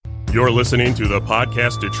You're listening to the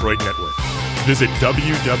Podcast Detroit Network. Visit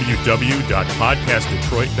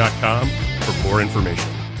www.podcastdetroit.com for more information.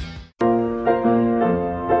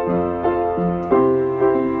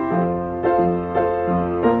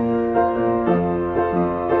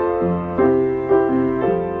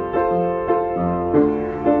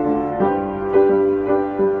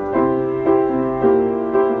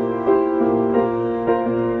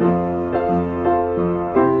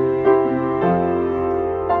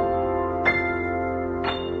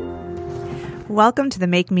 Welcome to the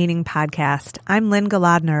Make Meaning podcast. I'm Lynn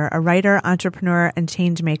Galadner, a writer, entrepreneur, and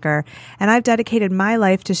change maker, and I've dedicated my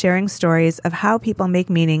life to sharing stories of how people make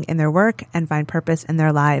meaning in their work and find purpose in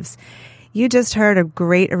their lives. You just heard a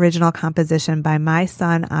great original composition by my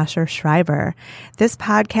son, Asher Schreiber. This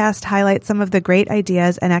podcast highlights some of the great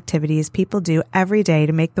ideas and activities people do every day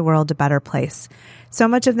to make the world a better place. So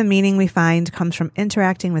much of the meaning we find comes from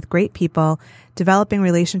interacting with great people, developing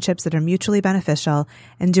relationships that are mutually beneficial,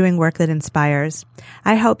 and doing work that inspires.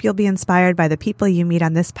 I hope you'll be inspired by the people you meet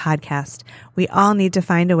on this podcast. We all need to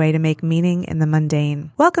find a way to make meaning in the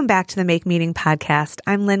mundane. Welcome back to the Make Meaning podcast.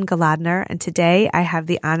 I'm Lynn Galadner, and today I have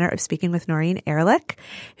the honor of speaking with Noreen Ehrlich,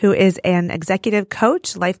 who is an executive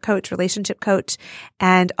coach, life coach, relationship coach,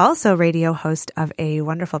 and also radio host of a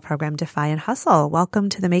wonderful program, Defy and Hustle. Welcome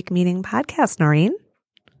to the Make Meaning podcast, Noreen.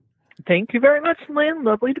 Thank you very much, Lynn.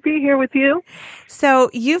 Lovely to be here with you. So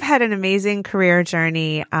you've had an amazing career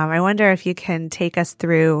journey. I wonder if you can take us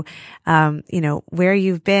through, where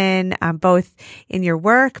you've been, both in your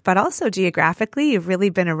work, but also geographically. You've really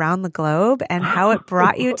been around the globe, and how it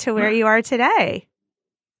brought you to where you are today.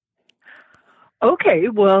 Okay,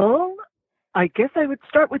 well, I guess I would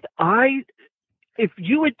start with if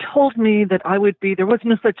you had told me that I would be, there was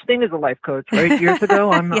no such thing as a life coach, right? Years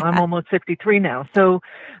ago, I'm almost 53 now. So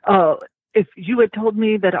if you had told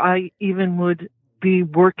me that I even would be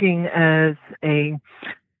working as a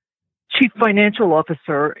chief financial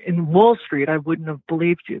officer in Wall Street, I wouldn't have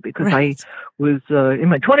believed you, because right. I was in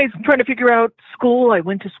my 20s trying to figure out school. I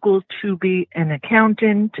went to school to be an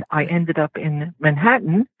accountant. I ended up in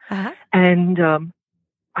Manhattan. Uh-huh. And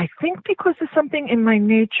I think because of something in my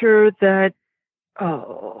nature that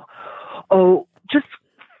just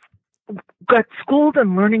got schooled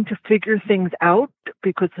and learning to figure things out,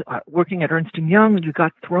 because working at Ernst & Young, you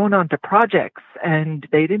got thrown onto projects and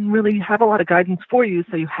they didn't really have a lot of guidance for you.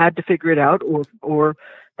 So you had to figure it out, or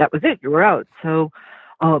that was it. You were out. So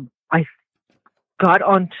I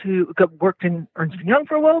worked in Ernst & Young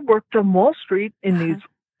for a while, worked on Wall Street in these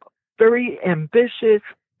very ambitious,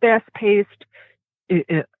 fast-paced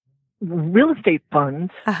real estate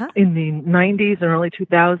funds in the 90s and early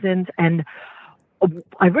 2000s. And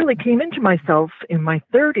I really came into myself in my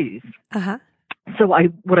 30s. So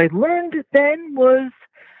what I learned then was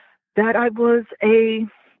that I was a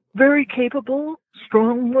very capable,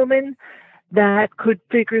 strong woman that could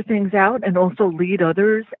figure things out and also lead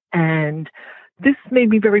others. And this made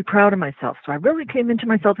me very proud of myself. So I really came into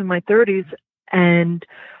myself in my 30s. And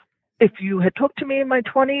if you had talked to me in my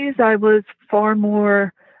 20s, I was far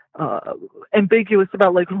more ambiguous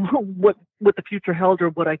about what the future held or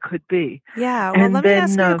what I could be. Yeah. Well, let me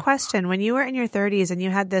ask you a question. When you were in your 30s and you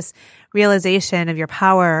had this realization of your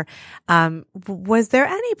power, was there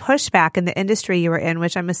any pushback in the industry you were in,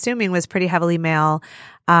 which I'm assuming was pretty heavily male?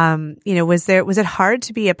 Was it hard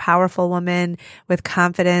to be a powerful woman with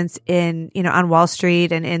confidence on Wall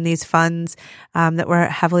Street and in these funds that were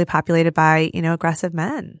heavily populated by, aggressive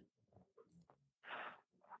men?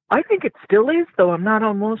 I think it still is, though I'm not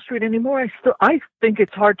on Wall Street anymore. I think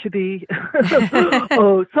it's hard to be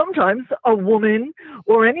sometimes a woman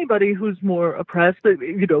or anybody who's more oppressed,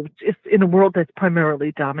 just in a world that's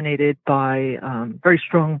primarily dominated by very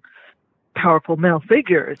strong, powerful male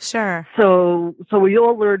figures. Sure. So we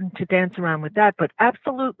all learn to dance around with that. But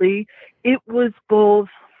absolutely, it was both.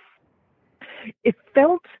 It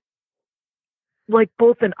felt like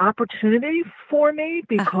both an opportunity for me,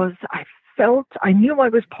 because I knew I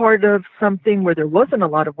was part of something where there wasn't a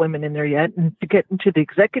lot of women in there yet, and to get into the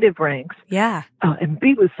executive ranks, and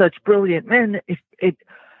be with such brilliant men, it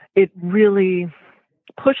really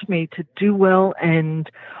pushed me to do well, and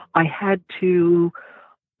I had to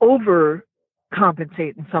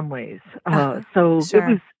overcompensate in some ways. Sure.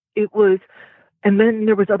 It was, and then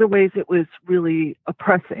there was other ways it was really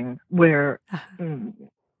oppressing, where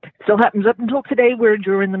still happens up until today, where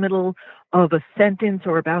you're in the middle of a sentence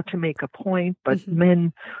or about to make a point, but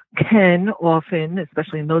men can often,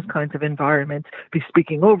 especially in those kinds of environments, be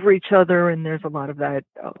speaking over each other, and there's a lot of that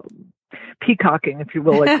peacocking, if you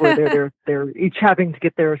will, where they're each having to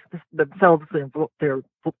get themselves their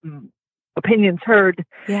opinions heard,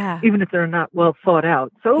 Yeah. even if they're not well thought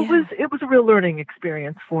out. So Yeah. it was a real learning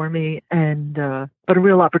experience for me, and but a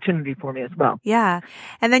real opportunity for me as well. Yeah.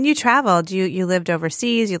 And then you traveled. You lived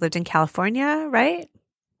overseas. You lived in California, right?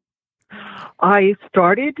 I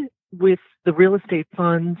started with the real estate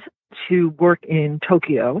funds to work in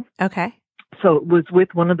Tokyo. Okay. So it was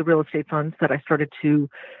with one of the real estate funds that I started to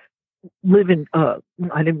live in.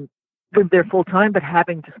 I didn't live there full time, but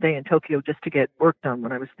having to stay in Tokyo just to get work done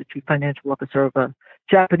when I was the chief financial officer of a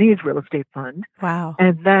Japanese real estate fund. Wow.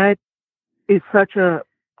 And that is such a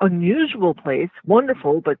unusual place,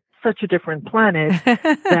 wonderful, but such a different planet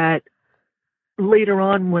that later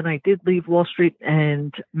on when I did leave Wall Street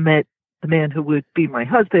and met the man who would be my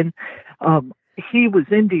husband, he was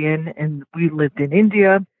Indian and we lived in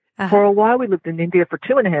India. For a while, we lived in India for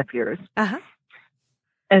 2.5 years.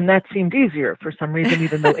 And that seemed easier for some reason,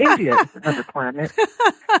 even though India is another planet.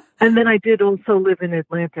 And then I did also live in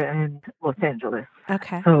Atlanta and Los Angeles.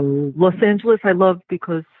 Okay. So Los Angeles I love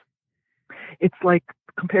because it's like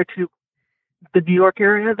compared to the New York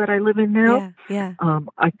area that I live in now. Yeah.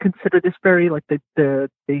 I consider this very like the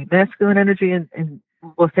masculine energy in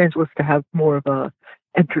Los Angeles to have more of a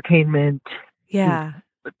entertainment,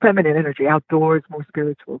 feminine energy, outdoors, more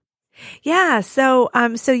spiritual. Yeah. So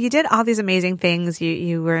you did all these amazing things.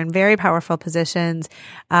 You were in very powerful positions,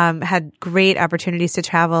 had great opportunities to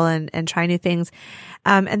travel and try new things.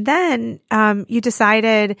 And then, you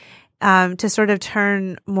decided, to sort of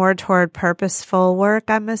turn more toward purposeful work,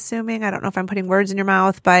 I'm assuming. I don't know if I'm putting words in your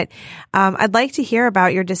mouth, but, I'd like to hear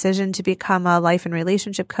about your decision to become a life and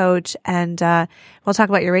relationship coach. And, we'll talk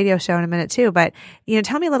about your radio show in a minute too, but,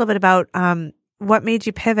 tell me a little bit about, what made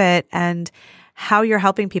you pivot and how you're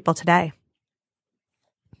helping people today.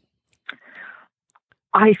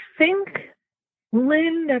 I think,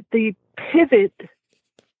 Lynn, that the pivot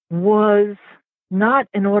was not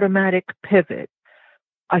an automatic pivot.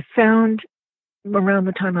 I found around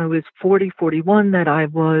the time I was 40, 41 that I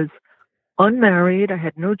was unmarried. I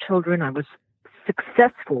had no children. I was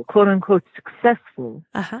successful, quote unquote successful.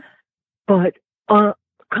 But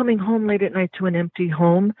coming home late at night to an empty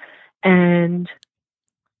home and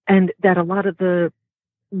that a lot of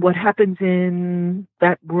what happens in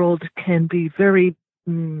that world can be very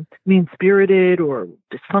mean-spirited or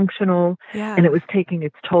dysfunctional, and it was taking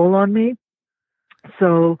its toll on me.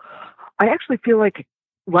 So I actually feel like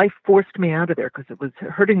life forced me out of there because it was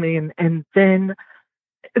hurting me. And then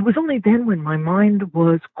it was only then when my mind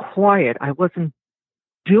was quiet. I wasn't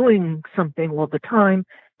doing something all the time,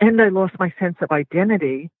 and I lost my sense of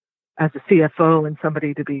identity as a CFO and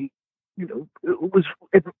somebody to be, was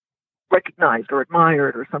recognized or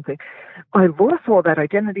admired or something. I lost all that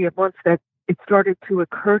identity at once that it started to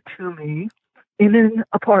occur to me in an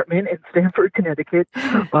apartment in Stamford, Connecticut,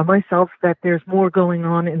 by myself, that there's more going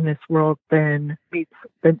on in this world than meets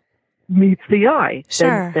the eye,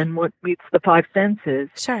 than what meets the five senses.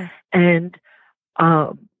 And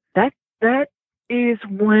that is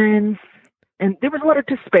when, and there was a lot of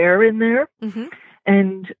despair in there,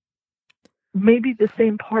 and maybe the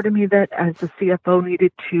same part of me that as a CFO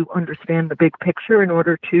needed to understand the big picture in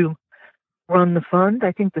order to run the fund.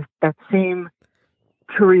 I think that same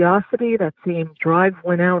curiosity, that same drive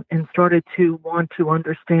went out and started to want to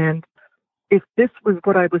understand if this was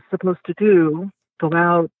what I was supposed to do, go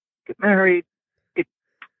out, get married, get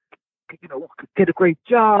a great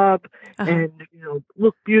job and,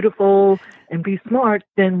 look beautiful and be smart,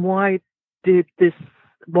 then why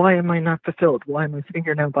am I not fulfilled? Why am I sitting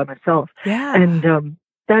here now by myself? And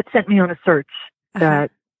that sent me on a search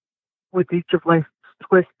that with each of life's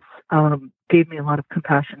twists gave me a lot of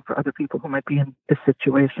compassion for other people who might be in this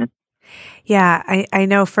situation. Yeah, I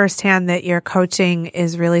know firsthand that your coaching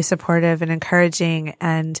is really supportive and encouraging.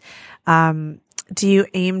 And do you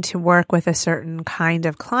aim to work with a certain kind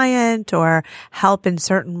of client or help in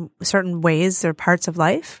certain ways or parts of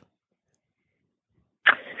life?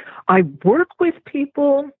 I work with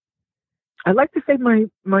people. I like to say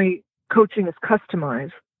my coaching is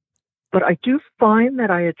customized, but I do find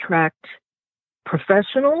that I attract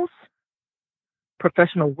professional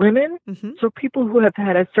women, so people who have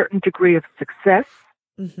had a certain degree of success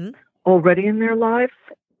already in their lives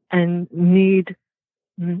and need,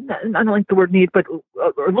 I don't like the word need, but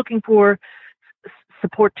are looking for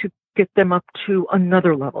support to get them up to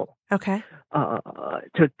another level.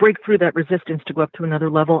 To break through that resistance to go up to another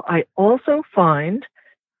level. I also find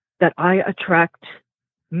that I attract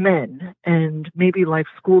men, and maybe life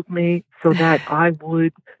schooled me so that I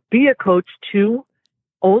would be a coach to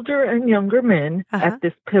older and younger men at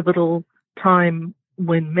this pivotal time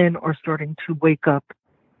when men are starting to wake up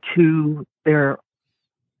to their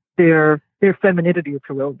their femininity, if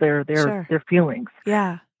you will, their feelings.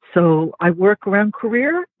 Yeah. So I work around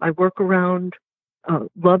career. I work around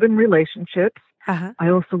love and relationships. I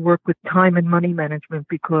also work with time and money management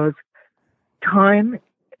because time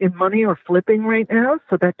and money are flipping right now.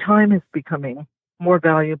 So that time is becoming more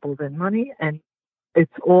valuable than money. And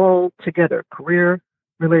it's all together, career,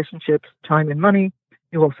 relationships, time and money.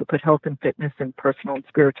 You also put health and fitness and personal and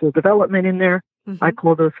spiritual development in there. I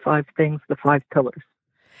call those 5 things the 5 pillars.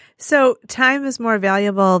 So time is more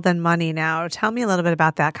valuable than money now. Tell me a little bit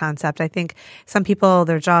about that concept. I think some people,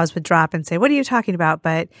 their jaws would drop and say, what are you talking about?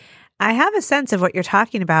 But I have a sense of what you're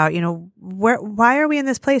talking about. Why are we in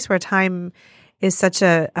this place where time is such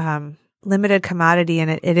a limited commodity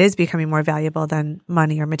and it is becoming more valuable than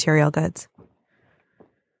money or material goods?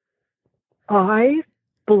 I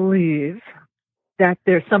believe that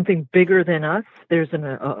there's something bigger than us. There's an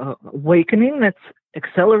awakening that's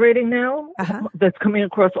accelerating now, that's coming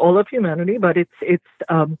across all of humanity. But it's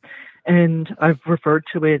and I've referred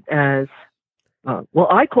to it as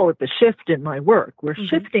I call it the shift in my work. We're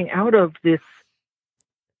shifting out of this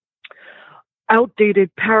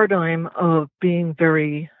outdated paradigm of being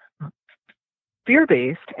very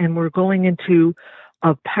fear-based, and we're going into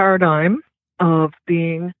a paradigm of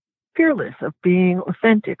being fearless, of being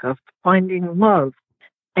authentic, of finding love.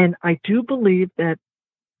 And I do believe that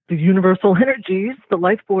the universal energies, the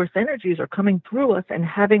life force energies are coming through us and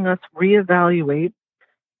having us reevaluate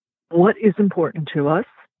what is important to us.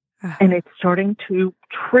 And it's starting to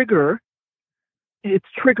trigger. It's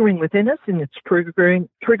triggering within us, and it's triggering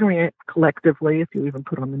it collectively. If you even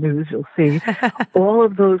put on the news, you'll see all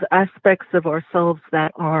of those aspects of ourselves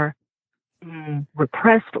that are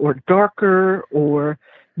repressed or darker or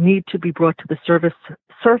need to be brought to the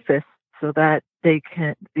surface so that they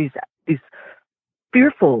can, these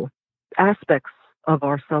fearful aspects of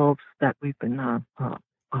ourselves that we've been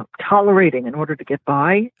tolerating in order to get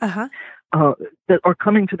by, that are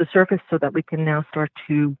coming to the surface so that we can now start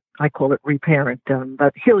to, I call it reparent,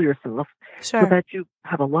 but heal yourself, so that you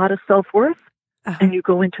have a lot of self-worth and you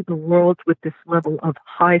go into the world with this level of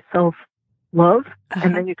high self-love,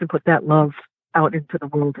 and then you can put that love out into the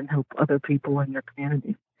world and help other people in your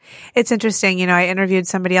community. It's interesting. I interviewed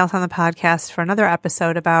somebody else on the podcast for another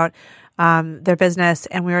episode about their business,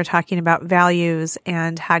 and we were talking about values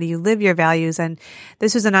and how do you live your values. And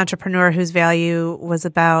this was an entrepreneur whose value was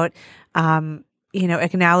about,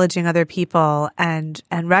 acknowledging other people and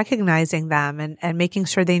recognizing them and making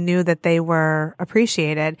sure they knew that they were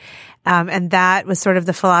appreciated. And that was sort of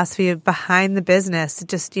the philosophy behind the business,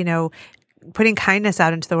 just, putting kindness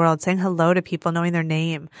out into the world, saying hello to people, knowing their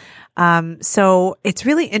name. So it's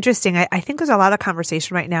really interesting. I think there's a lot of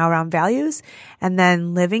conversation right now around values and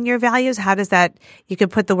then living your values. How does that, you could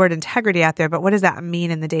put the word integrity out there, but what does that mean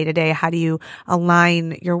in the day to day? How do you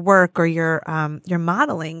align your work or your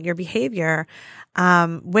modeling, your behavior,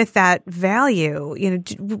 with that value?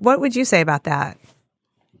 What would you say about that?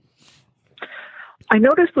 I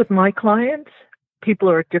noticed with my clients, people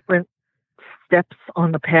are at different steps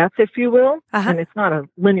on the path, if you will. And it's not a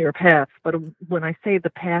linear path, but when I say the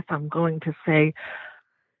path, I'm going to say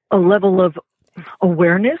a level of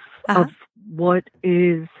awareness of what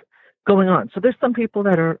is going on. So there's some people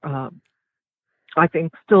that are, I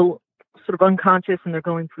think, still sort of unconscious, and they're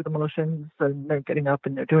going through the motions, and they're getting up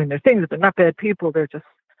and they're doing their things. They're not bad people. They're just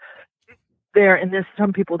there. And there's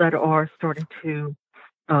some people that are starting to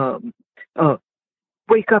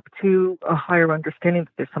wake up to a higher understanding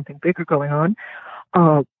that there's something bigger going on.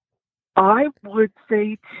 I would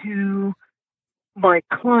say to my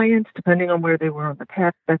clients, depending on where they were on the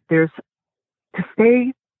path, that there's to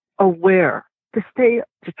stay aware, to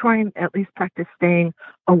try and at least practice staying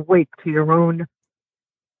awake to your own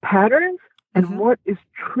patterns and what is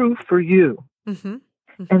true for you. And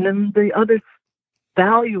then the other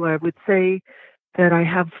value, I would say, that I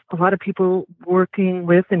have a lot of people working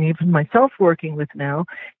with, and even myself working with now,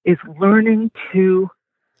 is learning to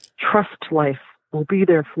trust life will be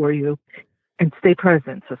there for you and stay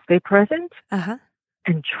present. So stay present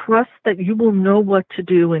and trust that you will know what to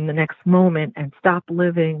do in the next moment, and stop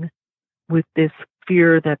living with this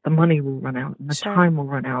fear that the money will run out and the time will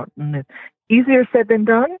run out. And it's easier said than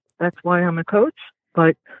done. That's why I'm a coach.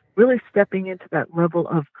 But really stepping into that level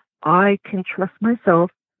of, I can trust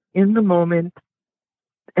myself in the moment,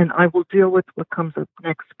 and I will deal with what comes up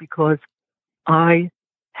next because I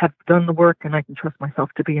have done the work, and I can trust myself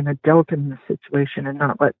to be an adult in this situation and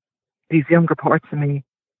not let these younger parts of me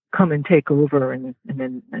come and take over and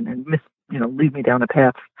lead me down a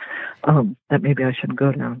path that maybe I shouldn't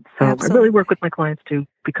go down. So I really work with my clients to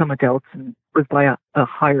become adults and live by a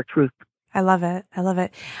higher truth. I love it. I love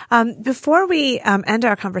it. Before we end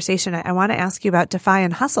our conversation, I want to ask you about Defy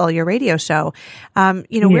and Hustle, your radio show.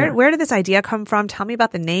 Where did this idea come from? Tell me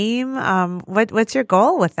about the name. What's your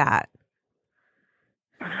goal with that?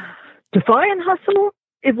 Defy and Hustle,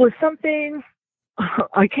 it was something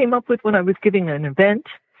I came up with when I was giving an event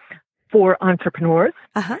for entrepreneurs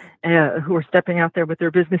who are stepping out there with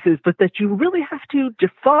their businesses, but that you really have to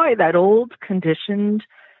defy that old conditioned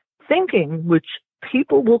thinking, which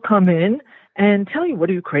people will come in and tell you, what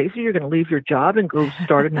are you, crazy? You're going to leave your job and go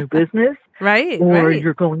start a new business? Right. Or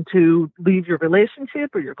you're going to leave your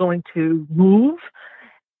relationship, or you're going to move.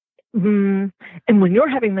 And when you're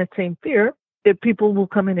having that same fear, people will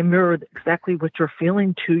come in and mirror exactly what you're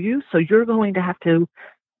feeling to you. So you're going to have to,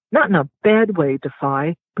 not in a bad way,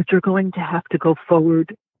 defy, but you're going to have to go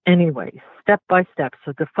forward anyway, step by step.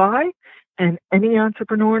 So Defy, and any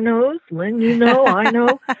entrepreneur knows, Lynn, you know, I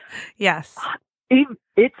know. Yes.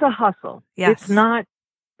 It's a hustle. Yes. It's not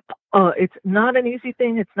an easy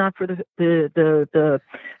thing. It's not for the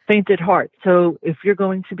fainted heart. So if you're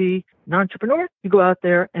going to be an entrepreneur, you go out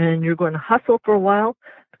there and you're going to hustle for a while,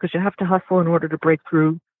 because you have to hustle in order to break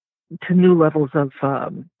through to new levels of,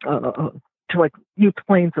 to like new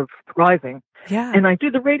planes of thriving. Yeah. And I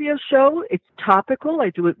do the radio show. It's topical. I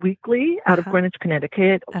do it weekly out of Greenwich,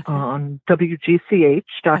 Connecticut on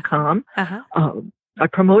WGCH.com. I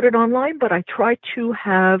promote it online, but I try to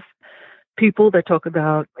have people that talk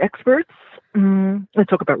about experts, that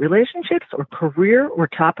talk about relationships or career or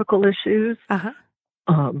topical issues.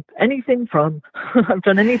 Anything from, I've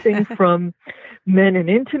done anything from men and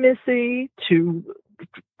intimacy to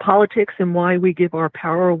politics and why we give our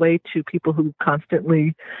power away to people who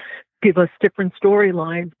constantly give us different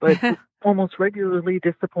storylines, but almost regularly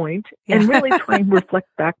disappoint, and really try and reflect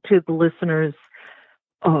back to the listeners.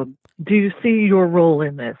 Do you see your role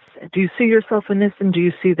in this? Do you see yourself in this? And do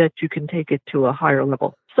you see that you can take it to a higher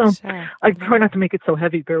level? So I try not to make it so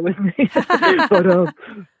heavy, bear with me.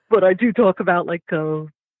 But I do talk about like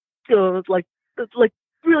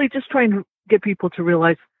really just trying to get people to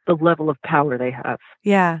realize the level of power they have.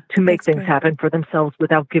 To make things happen for themselves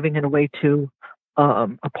without giving it away to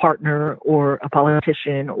a partner or a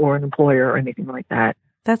politician or an employer or anything like that.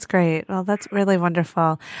 That's great. Well, that's really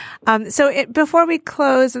wonderful. Before we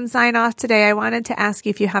close and sign off today, I wanted to ask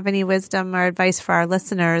you if you have any wisdom or advice for our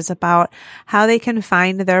listeners about how they can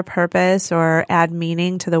find their purpose or add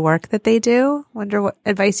meaning to the work that they do. Wonder what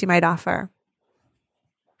advice you might offer.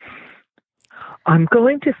 I'm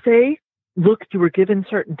going to say, look, you were given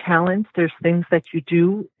certain talents. There's things that you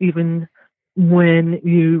do even when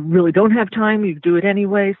you really don't have time, you do it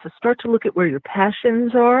anyway. So start to look at where your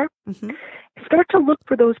passions are. Start to look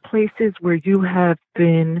for those places where you have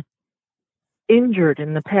been injured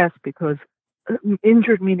in the past, because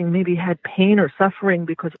injured meaning maybe had pain or suffering,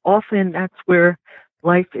 because often that's where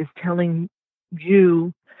life is telling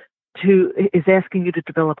you is asking you to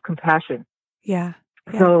develop compassion.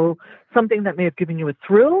 So something that may have given you a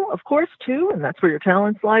thrill, of course, too, and that's where your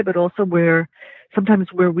talents lie, but also where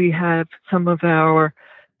we have some of our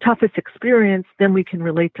toughest experience, then we can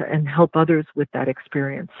relate to and help others with that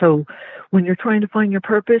experience. So when you're trying to find your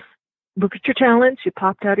purpose, look at your talents. You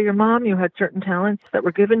popped out of your mom. You had certain talents that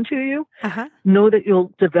were given to you. Know that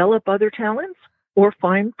you'll develop other talents or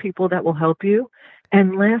find people that will help you.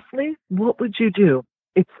 And lastly, what would you do?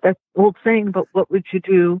 It's that old saying, but what would you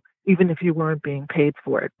do even if you weren't being paid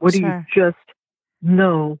for it? What do you just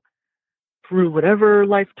know through whatever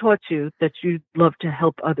life taught you that you'd love to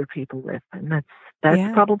help other people with? And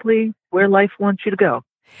that's probably where life wants you to go.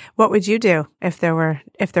 What would you do if there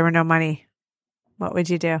were no money? What would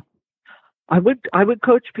you do? I would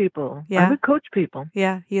coach people. I would coach people.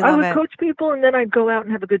 I would coach people, and then I'd go out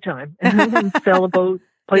and have a good time and sail a boat,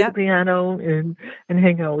 play the piano, and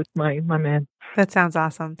hang out with my man. That sounds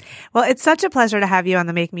awesome. Well, it's such a pleasure to have you on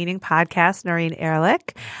the Make Meaning podcast, Noreen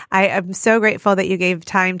Ehrlich. I am so grateful that you gave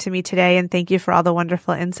time to me today, and thank you for all the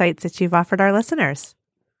wonderful insights that you've offered our listeners.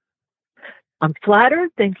 I'm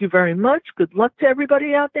flattered. Thank you very much. Good luck to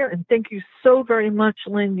everybody out there, and thank you so very much,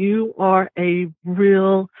 Lynn. You are a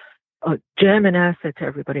real gem and asset to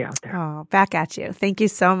everybody out there. Oh, back at you. Thank you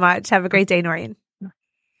so much. Have a great day, Noreen.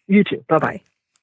 You too. Bye-bye.